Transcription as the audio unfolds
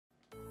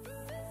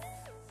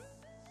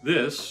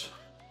This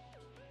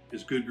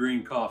is good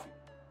green coffee,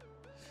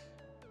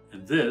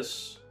 and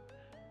this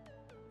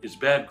is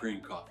bad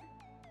green coffee.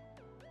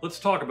 Let's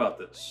talk about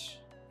this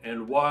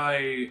and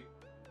why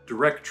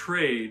direct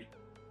trade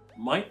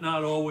might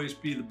not always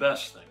be the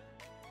best thing.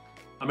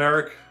 I'm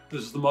Eric,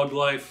 this is the Mug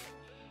Life.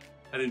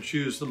 I didn't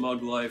choose the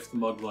Mug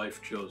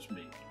Life chose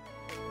me.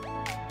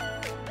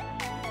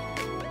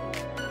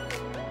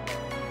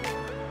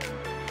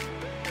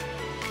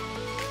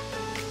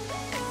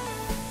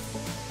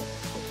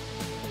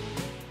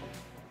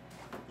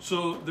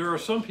 So there are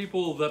some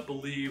people that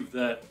believe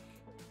that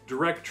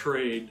direct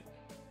trade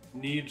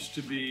needs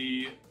to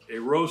be a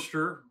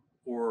roaster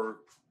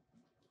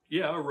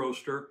a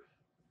roaster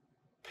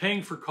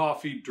paying for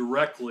coffee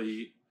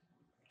directly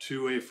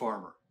to a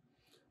farmer.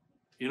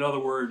 In other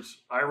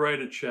words, I write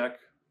a check,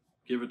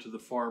 give it to the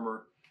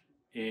farmer,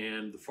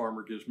 and the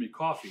farmer gives me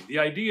coffee. The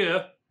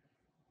idea,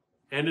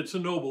 and it's a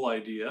noble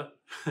idea,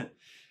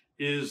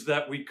 is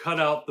that we cut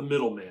out the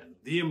middleman,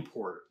 the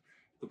importer,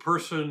 the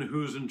person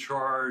who's in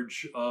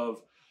charge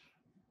of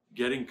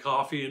getting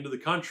coffee into the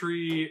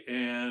country,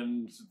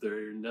 and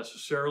they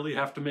necessarily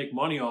have to make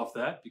money off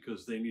that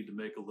because they need to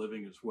make a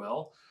living as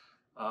well.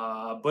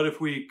 But if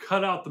we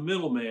cut out the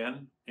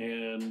middleman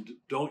and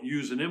don't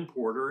use an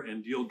importer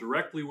and deal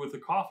directly with a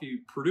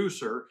coffee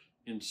producer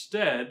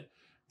instead,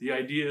 the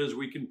idea is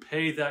we can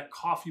pay that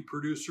coffee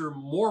producer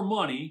more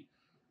money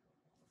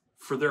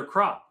for their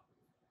crop.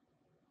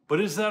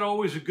 But is that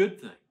always a good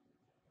thing?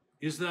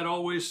 Is that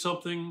always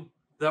something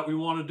that we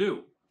want to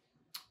do?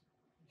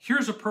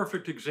 Here's a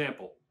perfect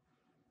example.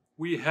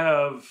 We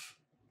have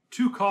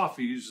two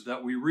coffees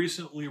that we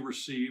recently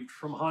received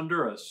from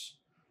Honduras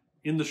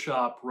in the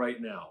shop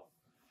right now.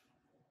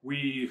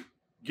 We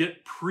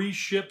get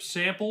pre-shipped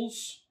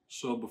samples.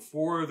 So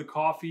before the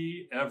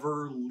coffee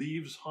ever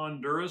leaves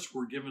Honduras,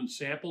 we're given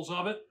samples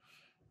of it.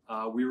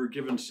 We were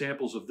given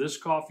samples of this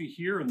coffee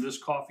here and this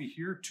coffee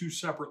here, two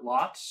separate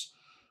lots.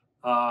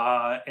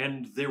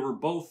 And they were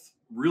both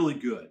really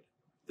good.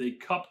 They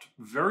cupped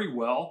very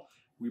well.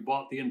 We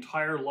bought the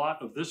entire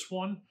lot of this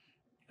one,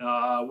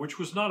 which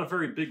was not a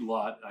very big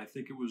lot. I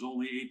think it was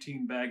only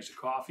 18 bags of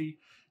coffee.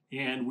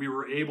 And we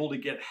were able to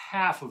get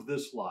half of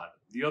this lot.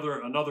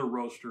 Another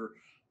roaster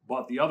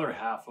bought the other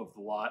half of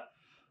the lot.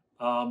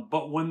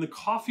 But when the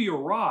coffee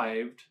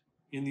arrived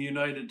in the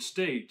United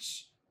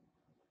States,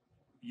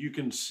 you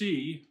can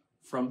see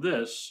from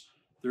this,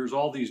 there's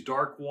all these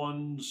dark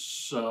ones,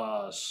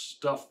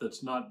 stuff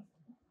that's not,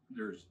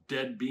 there's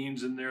dead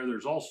beans in there.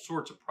 There's all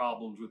sorts of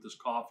problems with this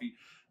coffee.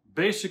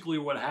 Basically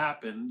what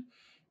happened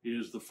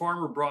is the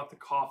farmer brought the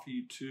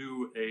coffee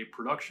to a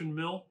production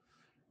mill.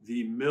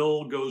 The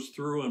mill goes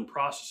through and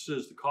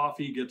processes the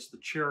coffee, gets the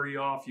cherry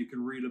off. You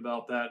can read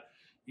about that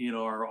in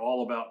our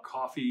All About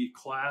Coffee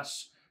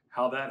class,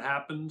 how that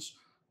happens.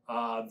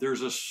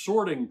 There's a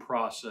sorting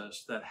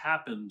process that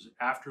happens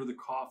after the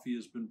coffee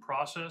has been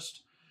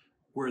processed,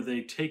 where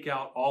they take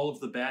out all of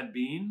the bad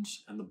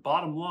beans. And the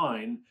bottom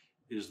line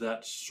is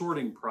that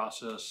sorting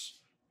process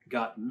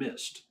got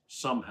missed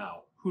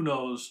somehow. Who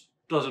knows?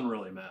 Doesn't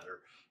really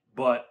matter.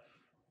 But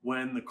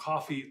when the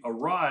coffee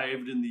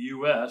arrived in the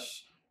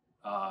US,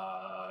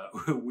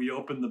 we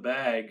opened the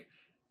bag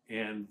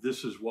and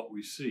this is what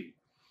we see.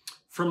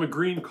 From a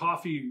green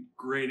coffee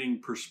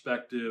grading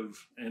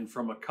perspective and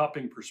from a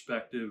cupping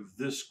perspective,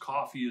 this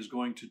coffee is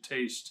going to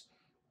taste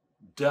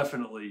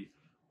definitely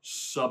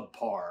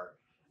subpar,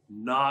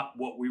 not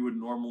what we would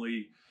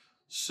normally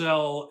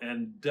sell,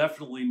 and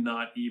definitely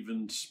not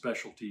even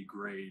specialty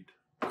grade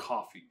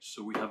coffee.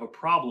 So we have a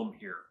problem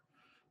here.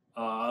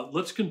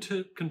 Let's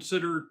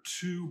consider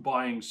two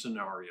buying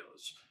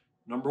scenarios.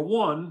 Number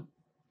one,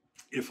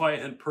 if I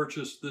had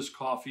purchased this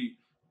coffee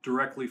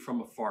directly from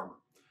a farmer.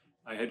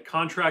 I had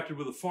contracted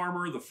with a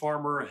farmer, the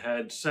farmer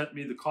had sent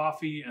me the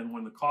coffee, and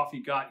when the coffee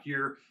got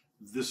here,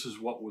 this is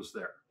what was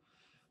there.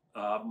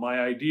 My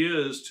idea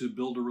is to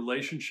build a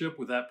relationship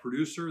with that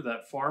producer,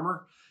 that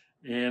farmer,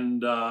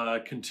 and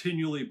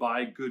continually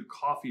buy good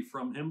coffee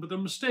from him, but a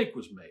mistake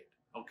was made.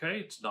 Okay,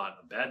 it's not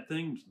a bad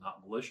thing, it's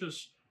not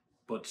malicious,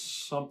 but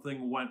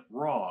something went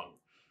wrong.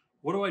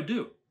 What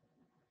do?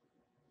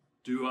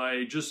 Do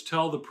I just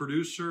tell the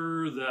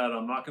producer that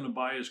I'm not going to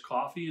buy his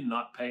coffee and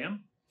not pay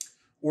him?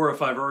 Or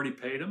if I've already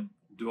paid him,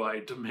 do I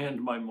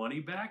demand my money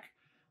back?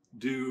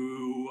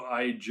 Do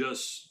I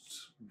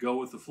just go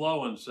with the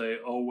flow and say,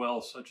 oh,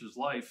 well, such is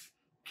life.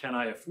 Can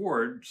I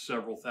afford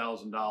several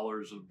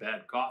 $1,000s of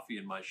bad coffee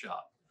in my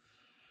shop?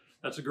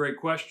 That's a great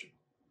question.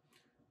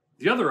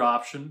 The other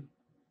option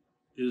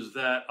is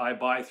that I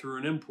buy through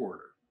an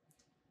importer.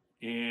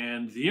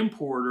 And the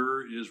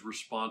importer is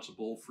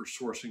responsible for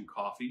sourcing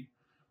coffee.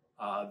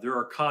 There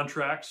are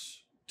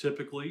contracts,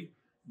 typically,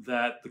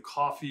 that the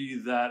coffee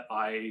that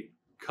I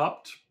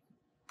cupped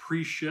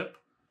pre-ship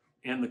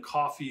and the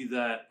coffee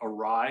that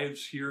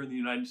arrives here in the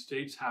United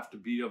States have to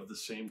be of the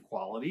same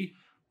quality.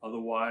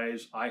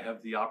 Otherwise, I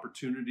have the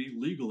opportunity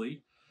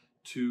legally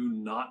to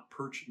not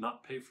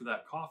pay for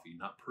that coffee,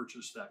 not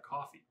purchase that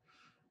coffee.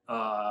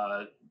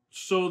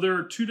 So there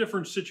are two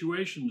different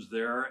situations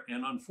there,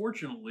 and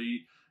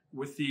unfortunately,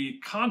 with the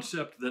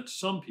concept that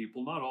some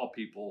people, not all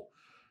people,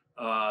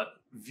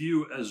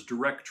 view as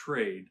direct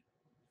trade,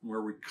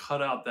 where we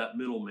cut out that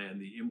middleman,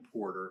 the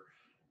importer,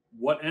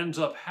 what ends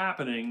up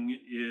happening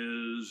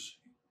is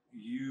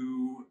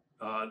you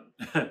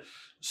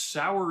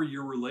sour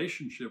your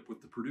relationship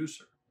with the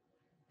producer.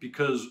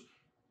 Because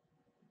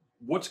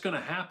what's going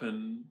to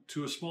happen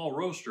to a small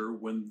roaster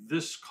when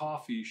this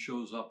coffee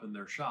shows up in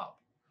their shop?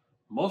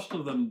 Most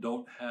of them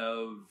don't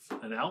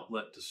have an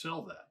outlet to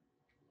sell that.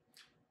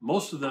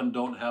 Most of them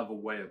don't have a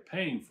way of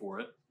paying for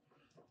it.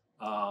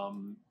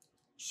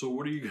 So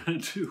what are you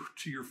going to do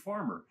to your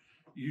farmer?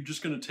 You're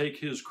just going to take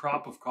his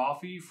crop of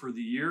coffee for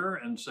the year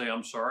and say,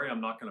 I'm sorry,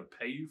 I'm not going to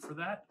pay you for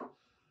that?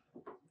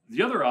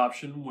 The other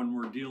option, when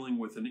we're dealing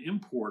with an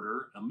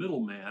importer, a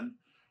middleman,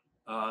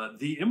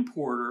 the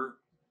importer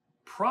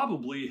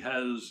probably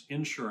has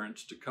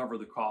insurance to cover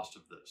the cost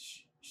of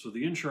this. So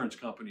the insurance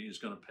company is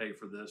going to pay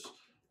for this,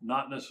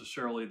 not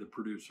necessarily the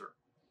producer.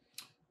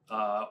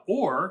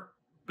 Or,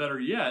 better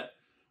yet,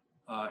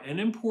 an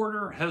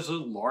importer has a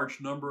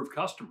large number of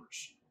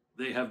customers.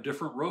 They have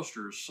different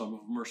roasters. Some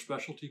of them are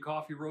specialty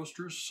coffee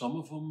roasters. Some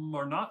of them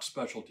are not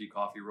specialty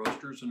coffee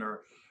roasters and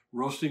are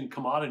roasting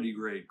commodity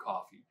grade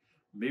coffee.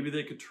 Maybe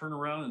they could turn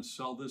around and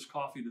sell this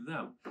coffee to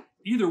them.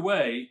 Either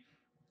way,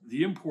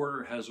 the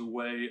importer has a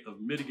way of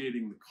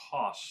mitigating the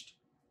cost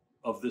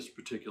of this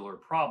particular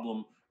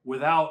problem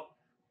without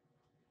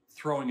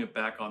throwing it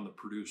back on the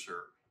producer,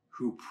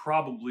 who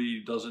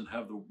probably doesn't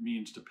have the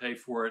means to pay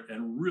for it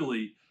and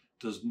really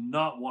does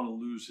not want to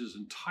lose his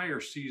entire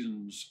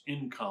season's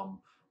income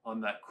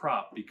on that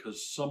crop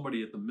because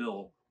somebody at the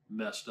mill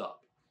messed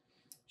up.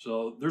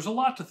 So there's a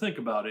lot to think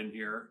about in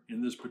here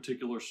in this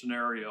particular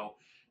scenario,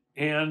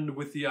 and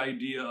with the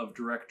idea of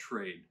direct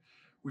trade.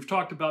 We've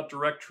talked about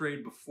direct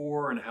trade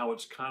before and how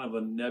it's kind of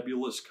a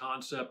nebulous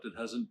concept. It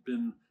hasn't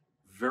been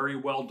very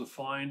well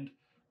defined,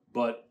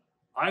 but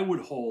I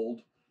would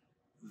hold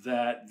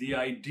that the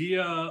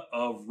idea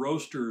of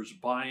roasters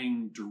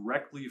buying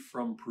directly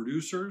from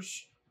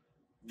producers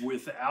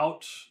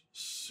without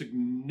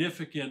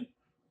significant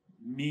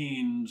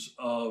means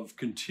of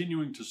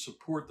continuing to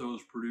support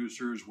those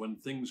producers when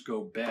things go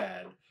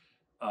bad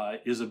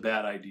is a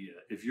bad idea.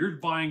 If you're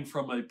buying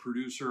from a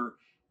producer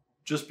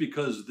just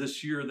because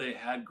this year they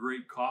had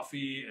great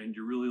coffee and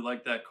you really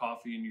like that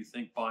coffee and you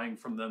think buying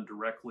from them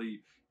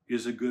directly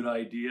is a good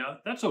idea,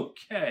 that's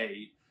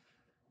okay.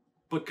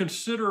 But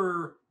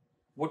consider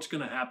what's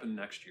going to happen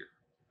next year.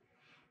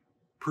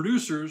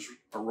 Producers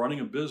are running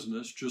a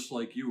business just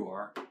like you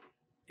are,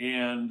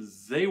 and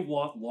they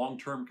want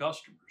long-term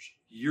customers.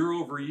 Year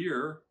over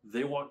year,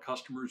 they want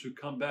customers who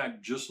come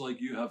back just like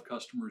you have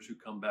customers who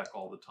come back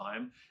all the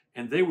time.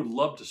 And they would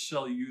love to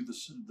sell you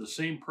the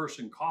same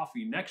person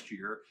coffee next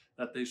year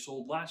that they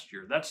sold last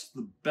year. That's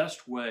the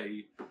best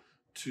way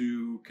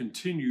to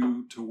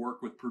continue to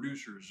work with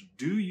producers.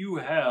 Do you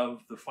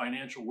have the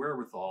financial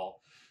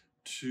wherewithal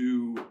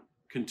to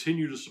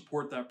continue to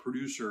support that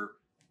producer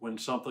when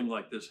something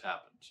like this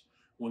happens?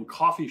 When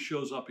coffee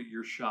shows up at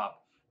your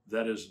shop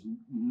that is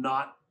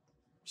not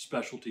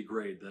specialty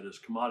grade, that is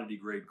commodity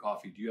grade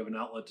coffee, do you have an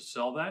outlet to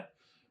sell that?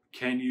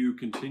 Can you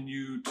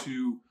continue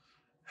to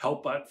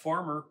help that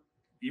farmer,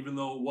 even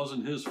though it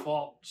wasn't his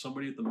fault,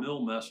 somebody at the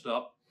mill messed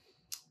up,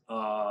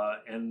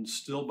 and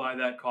still buy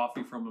that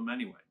coffee from him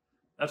anyway?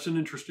 That's an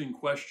interesting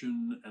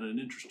question and an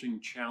interesting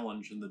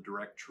challenge in the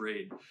direct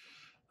trade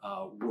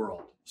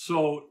world.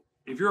 So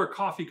if you're a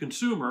coffee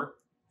consumer,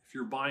 if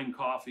you're buying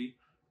coffee,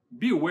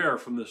 be aware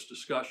from this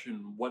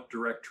discussion what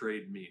direct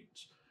trade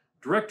means.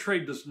 Direct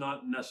trade does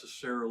not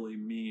necessarily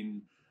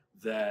mean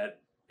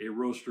that a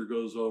roaster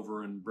goes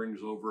over and brings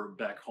over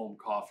back home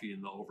coffee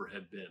in the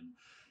overhead bin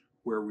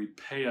where we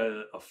pay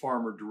a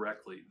farmer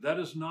directly. That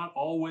is not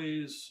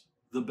always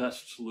the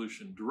best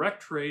solution.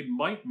 Direct trade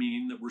might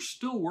mean that we're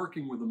still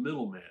working with a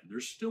middleman.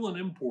 There's still an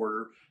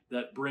importer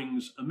that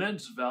brings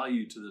immense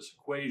value to this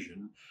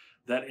equation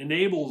that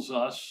enables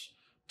us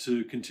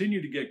to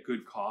continue to get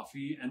good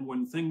coffee. And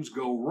when things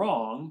go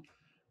wrong,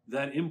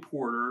 that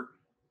importer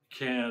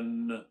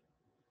can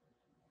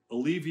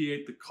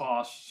alleviate the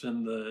costs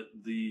and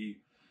the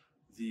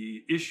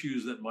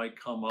issues that might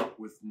come up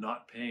with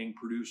not paying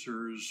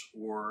producers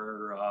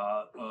or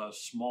a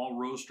small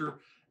roaster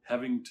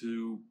having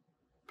to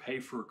pay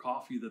for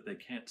coffee that they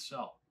can't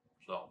sell.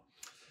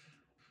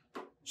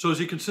 So as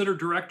you consider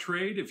direct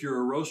trade, if you're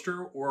a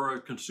roaster or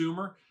a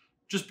consumer,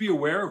 just be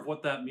aware of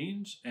what that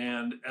means.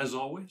 And as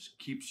always,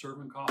 keep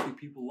serving coffee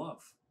people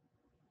love.